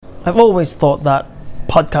I've always thought that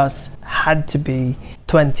podcasts had to be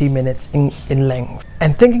 20 minutes in length.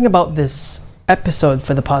 And thinking about this episode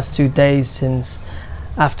for the past 2 days, since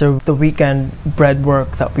after the weekend bread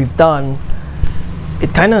work that we've done,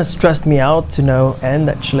 it kind of stressed me out to no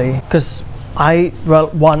end, actually, because I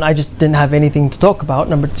just didn't have anything to talk about.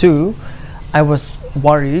 Number two, I was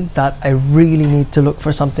worried that I really need to look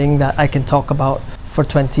for something that I can talk about for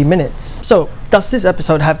 20 minutes. So, does this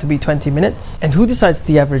episode have to be 20 minutes? And who decides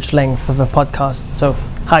the average length of a podcast? So,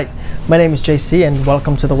 hi, my name is JC and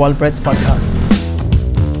welcome to the Wild Breads podcast.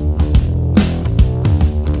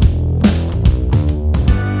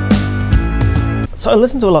 So I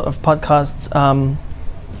listen to a lot of podcasts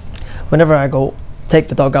whenever I go take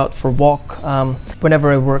the dog out for a walk,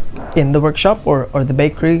 whenever I work in the workshop or the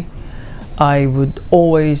bakery. I would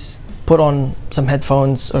always put on some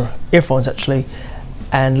headphones or earphones actually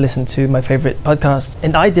and listen to my favorite podcasts.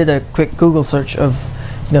 And I did a quick Google search of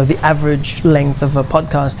the average length of a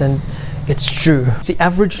podcast, and it's true. The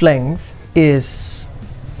average length is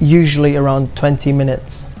usually around 20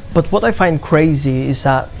 minutes. But what I find crazy is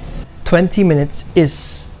that 20 minutes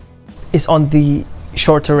is on the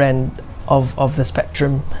shorter end of the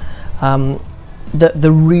spectrum.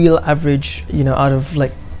 The real average, out of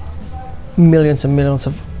like millions and millions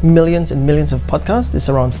of podcasts is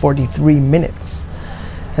around 43 minutes.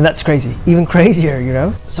 And that's crazy, even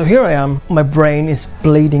crazier, So here I am, my brain is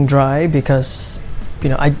bleeding dry because,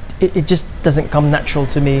 it just doesn't come natural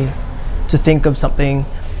to me to think of something,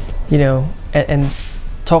 and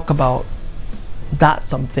talk about that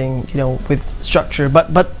something, with structure.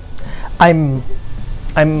 But I'm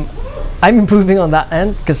improving on that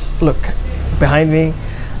end, because look behind me,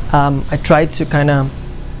 I try to kind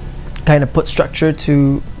of put structure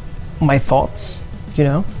to my thoughts,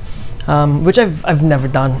 which I've never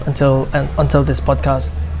done until this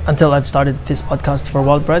podcast, until I've started this podcast for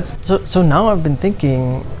Wild Breads. So now I've been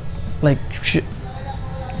thinking, like,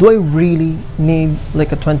 do I really need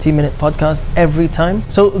like a 20-minute podcast every time?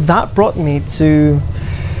 So that brought me to,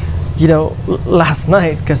 last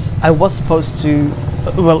night, because I was supposed to,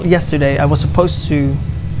 yesterday I was supposed to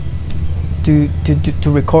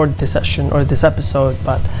record this session or this episode,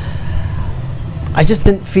 but I just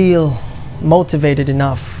didn't feel motivated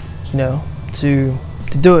enough, to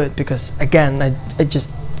do it, because again, I just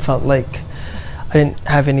felt like I didn't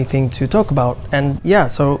have anything to talk about. And yeah,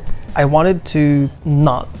 so I wanted to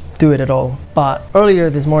not do it at all. But earlier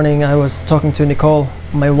this morning I was talking to Nicole,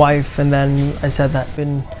 my wife, and then I said that I've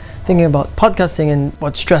been thinking about podcasting, and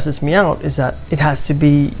what stresses me out is that it has to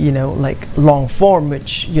be, like long form,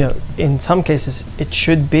 which, in some cases it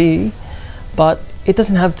should be, but it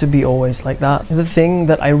doesn't have to be always like that. The thing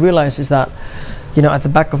that I realized is that, at the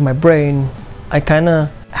back of my brain, I kind of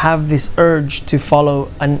have this urge to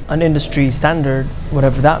follow an industry standard,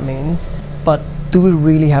 whatever that means. But do we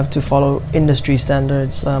really have to follow industry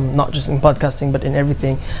standards, not just in podcasting, but in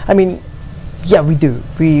everything? I mean, yeah, we do.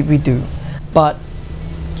 We do. But,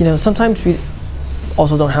 sometimes we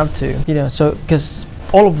also don't have to, so, because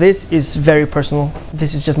all of this is very personal.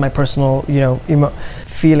 This is just my personal,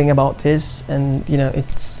 feeling about this. And,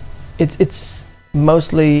 it's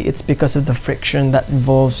mostly, it's because of the friction that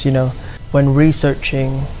involves, when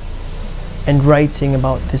researching and writing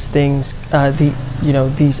about these things,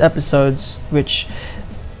 these episodes, which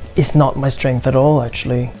is not my strength at all,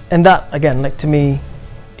 actually. And that, again, like, to me,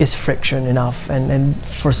 is friction enough. And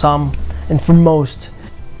for some, and for most,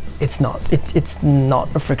 it's not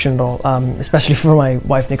a friction at all. Especially for my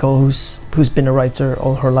wife Nicole, who's been a writer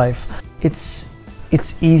all her life. It's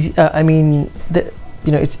easy.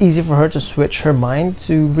 It's easy for her to switch her mind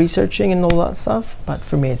to researching and all that stuff, but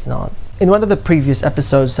for me it's not. In one of the previous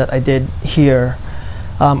episodes that I did here,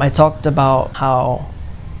 I talked about how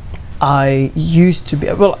I used to be,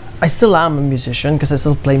 I still am a musician because I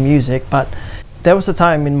still play music, but there was a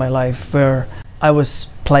time in my life where I was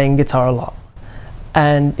playing guitar a lot.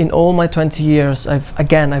 And in all my 20 years, I've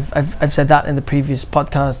said that in the previous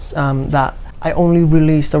podcasts, that I only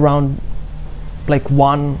released around like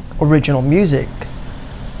one original music.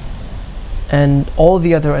 And all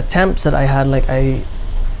the other attempts that I had, like, I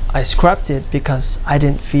scrapped it because I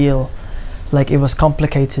didn't feel like it was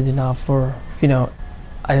complicated enough, or I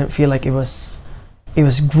didn't feel like it was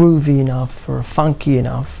groovy enough, or funky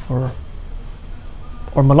enough, or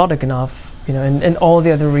melodic enough, and all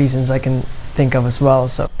the other reasons I can think of as well.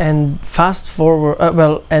 So, and fast forward,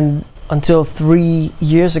 and until 3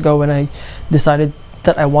 years ago, when I decided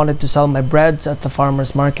that I wanted to sell my breads at the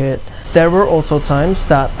farmer's market, there were also times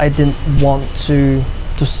that I didn't want to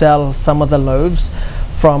sell some of the loaves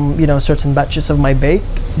from, you know, certain batches of my bake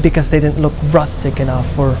because they didn't look rustic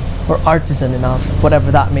enough or artisan enough,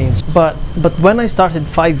 whatever that means. But when I started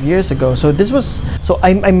 5 years ago, so this was, so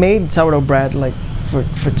I made sourdough bread like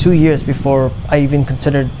for 2 years before I even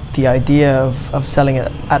considered the idea of selling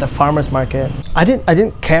it at a farmer's market. I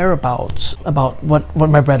didn't care about what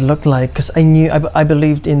my bread looked like, because I knew, I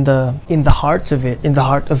believed in the heart of it, in the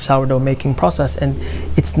heart of sourdough making process. And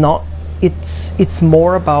it's not, it's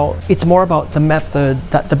more about the method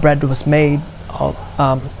that the bread was made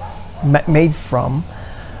from,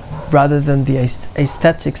 rather than the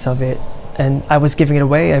aesthetics of it. And I was giving it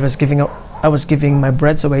away. I was giving my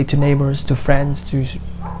breads away to neighbors, to friends,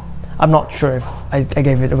 I'm not sure if I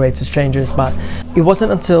gave it away to strangers, but it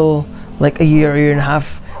wasn't until like a year and a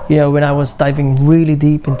half, you know, when I was diving really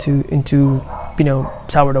deep into you know,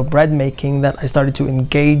 sourdough bread making, that I started to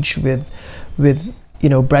engage with you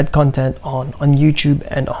know, bread content on YouTube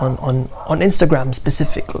and on Instagram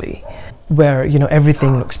specifically, where, you know,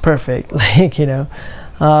 everything looks perfect, like, you know,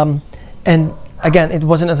 and again, it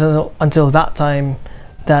wasn't until that time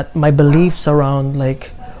that my beliefs around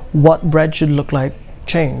like what bread should look like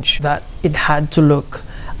changed, that it had to look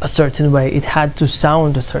a certain way, it had to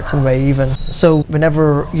sound a certain way even. So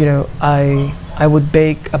whenever, you know, I would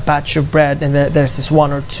bake a batch of bread and there's this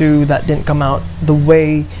one or two that didn't come out the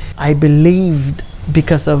way I believed,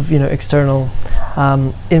 because of, you know, external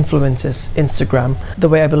influences, Instagram, the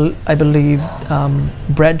way I believed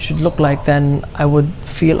bread should look like, then I would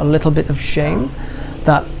feel a little bit of shame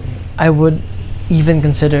that I would even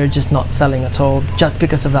consider just not selling at all, just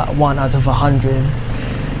because of that 1 out of 100.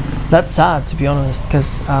 That's sad, to be honest,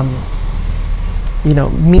 because you know,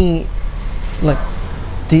 me, like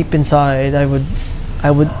deep inside, I would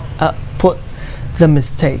put the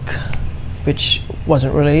mistake, which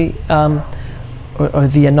wasn't really or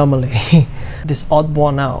the anomaly, this odd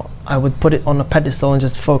one out, I would put it on a pedestal and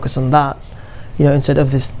just focus on that, you know, instead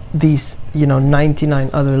of these you know,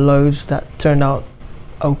 99 other loaves that turned out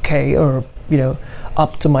okay, or, you know,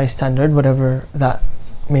 up to my standard, whatever that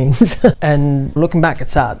means. And looking back,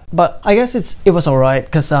 it's sad, but I guess it was all right,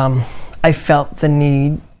 because I felt the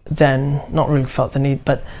need then, not really felt the need,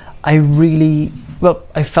 but I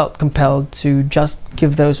felt compelled to just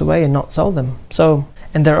give those away and not sell them. So,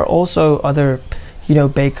 and there are also other, you know,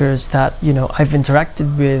 bakers that, you know, I've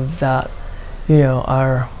interacted with that, you know,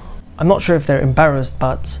 I'm not sure if they're embarrassed,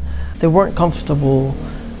 but they weren't comfortable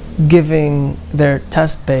giving their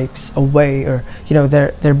test bakes away, or, you know,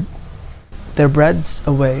 their breads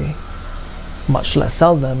away, much less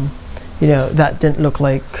sell them, you know, that didn't look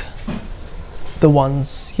like the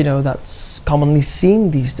ones, you know, that's commonly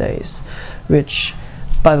seen these days. Which,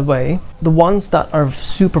 by the way, the ones that are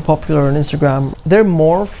super popular on Instagram, they're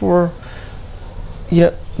more for, you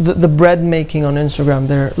know, the bread making on Instagram,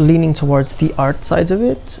 they're leaning towards the art sides of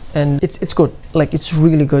it, and it's good, like it's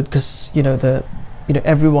really good, because, you know,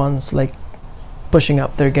 everyone's like pushing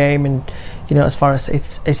up their game, and, you know, as far as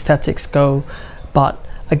aesthetics go. But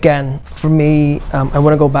again, for me, I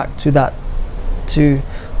want to go back to that, to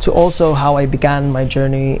also how I began my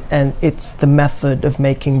journey, and it's the method of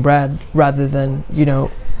making bread, rather than, you know,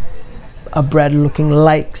 a bread looking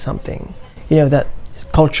like something, you know, that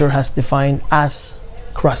culture has defined as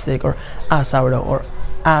rustic or as sourdough or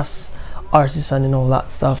as artisan and all that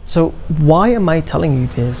stuff. So why am I telling you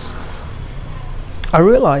this? I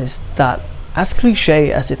realized that, as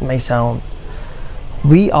cliche as it may sound,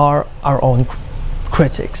 we are our own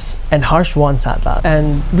critics, and harsh ones at that,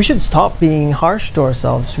 and we should stop being harsh to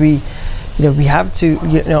ourselves. We have to,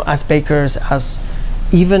 you know, as bakers, as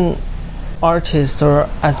even artists, or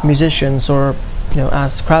as musicians, or, you know,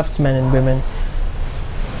 as craftsmen and women,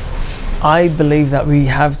 I believe that we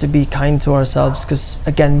have to be kind to ourselves, because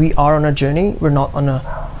again, we are on a journey. We're not on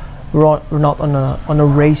a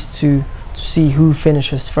race to see who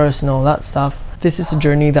finishes first and all that stuff. This is a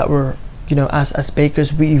journey that we're, you know, as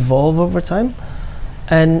bakers, we evolve over time,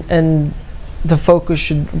 and the focus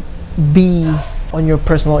should be on your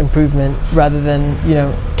personal improvement, rather than, you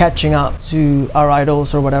know, catching up to our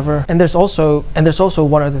idols or whatever. And there's also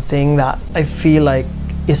one other thing that I feel like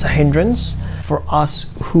is a hindrance for us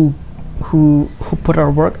who put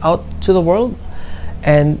our work out to the world,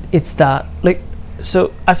 and it's that, like,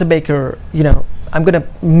 so as a baker, you know, I'm gonna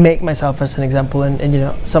make myself as an example, and you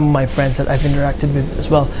know, some of my friends that I've interacted with as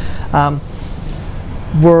well,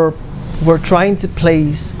 we're trying to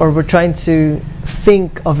place, or we're trying to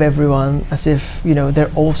think of everyone as if, you know,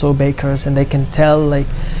 they're also bakers, and they can tell, like,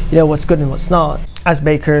 you know, what's good and what's not. As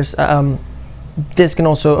bakers, this can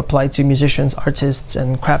also apply to musicians, artists,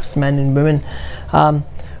 and craftsmen and women.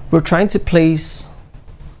 We're trying to place,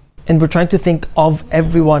 and we're trying to think of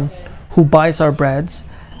everyone who buys our breads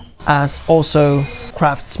as also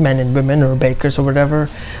craftsmen and women or bakers or whatever.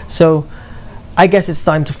 So I guess it's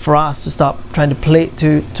time for us to stop trying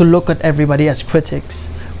to look at everybody as critics,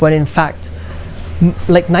 when in fact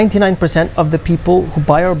like 99% of the people who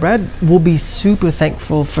buy our bread will be super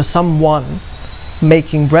thankful for someone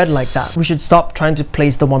making bread like that. We should stop trying to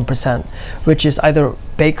place the 1%, which is either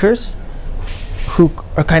bakers who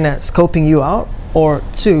are kind of scoping you out, or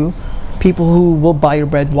two, people who will buy your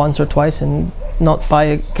bread once or twice and not buy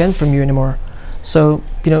again from you anymore. So,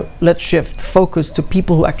 let's shift focus to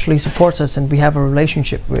people who actually support us and we have a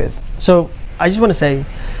relationship with. So I just want to say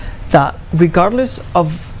that regardless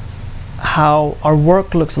of how our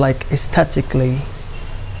work looks like aesthetically,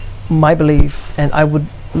 my belief, and I would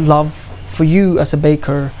love for you as a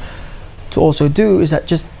baker to also do, is that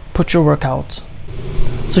just put your work out.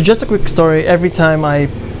 So just a quick story. Every time I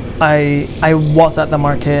was at the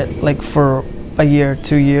market, like for a year,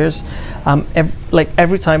 2 years,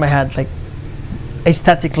 every time I had like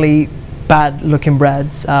aesthetically bad looking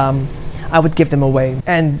breads, I would give them away.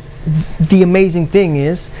 And the amazing thing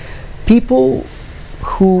is, people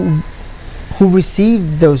who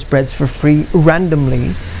receive those breads for free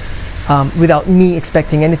randomly, without me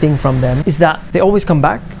expecting anything from them, is that they always come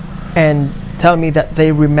back and tell me that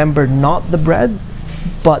they remember not the bread,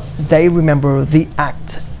 but they remember the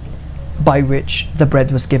act by which the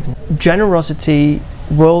bread was given. Generosity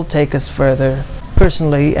will take us further.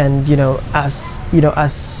 Personally, and as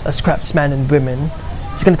craftsmen and women,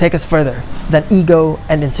 it's going to take us further than ego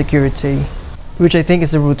and insecurity, which I think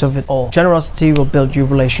is the root of it all. Generosity will build you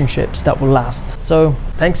relationships that will last. So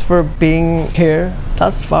thanks for being here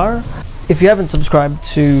thus far. If you haven't subscribed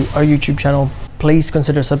to our YouTube channel, please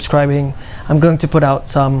consider subscribing. I'm going to put out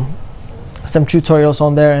some tutorials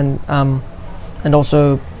on there, and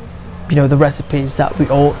also the recipes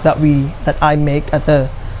that I make at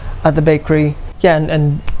the bakery. Yeah,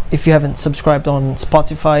 and if you haven't subscribed on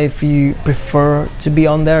Spotify, if you prefer to be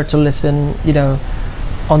on there to listen,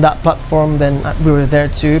 on that platform, then we're there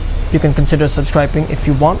too. You can consider subscribing if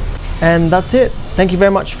you want. And that's it. Thank you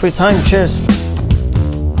very much for your time. Cheers.